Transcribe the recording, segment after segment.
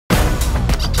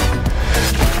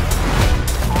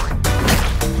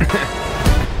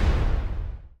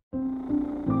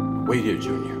Wait here,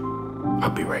 Junior. I'll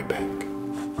be right back.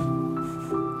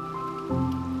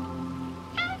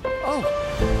 Oh.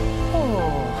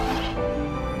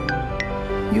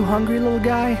 You hungry, little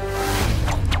guy?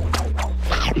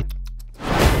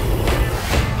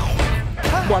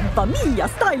 Mamma mia,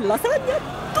 stai lasagna?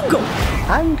 Tu go.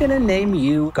 I'm gonna name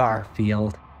you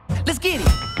Garfield. Let's get it.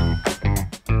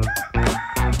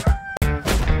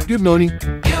 Good morning.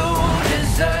 You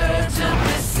deserve to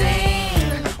be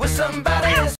seen with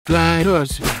somebody else. Flying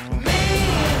horse.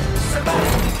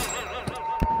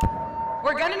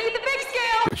 We're gonna need the big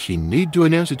scale! Does she need to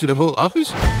announce it to the whole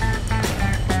office?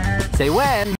 Say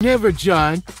when. Never,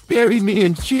 John. Bury me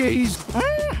in cheese.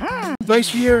 Vice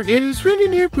here is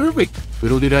running near perfect.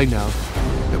 Little did I know,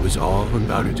 that was all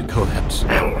about to collapse.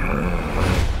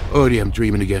 Oh, I'm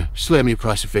dreaming again. Slam me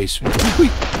across the face.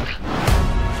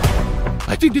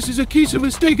 I think this is a case of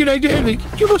mistaken identity.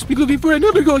 You must be looking for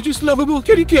another gorgeous, lovable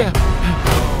kitty cat.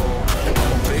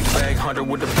 Big bag hunter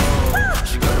with the phone.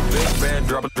 She got a big bed,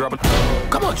 drop it.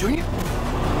 Come on, Junior.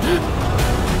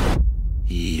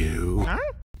 You. Huh?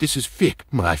 This is Vic,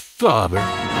 my father.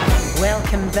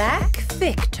 Welcome back,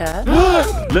 Victor.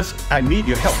 Listen, I need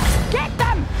your help. Get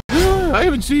them! I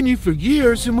haven't seen you for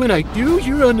years, and when I do,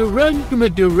 you're on the run from a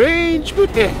deranged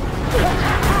head.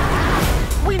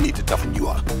 We need to toughen you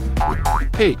up.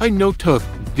 Hey, I know tough,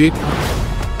 Dick.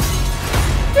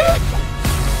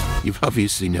 You've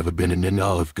obviously never been in an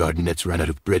Olive Garden that's run out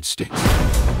of breadsticks.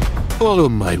 Follow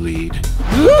my lead.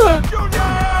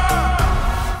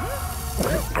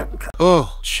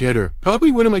 Oh, cheddar.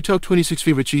 Probably one of my top 26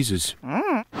 favorite cheeses.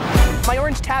 My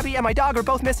orange tabby and my dog are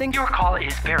both missing. Your call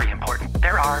is very important.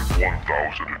 There are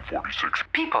 1,046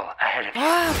 people ahead of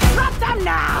you. Drop them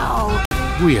now!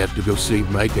 We have to go save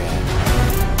my dad.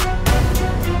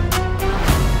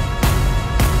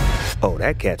 Oh,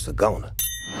 that cat's a goner.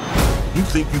 You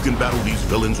think you can battle these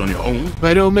villains on your own? If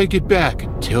I don't make it back,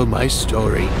 tell my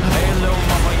story.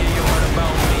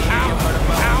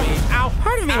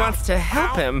 Part of me wants to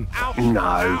help him.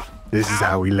 No, this is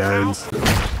how he learns.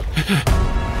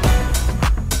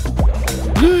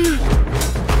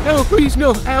 Oh, please,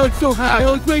 no. Ow, it's so high.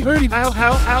 Oh, it's my hurting. Ow,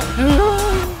 ow,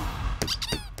 ow.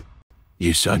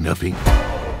 You saw nothing.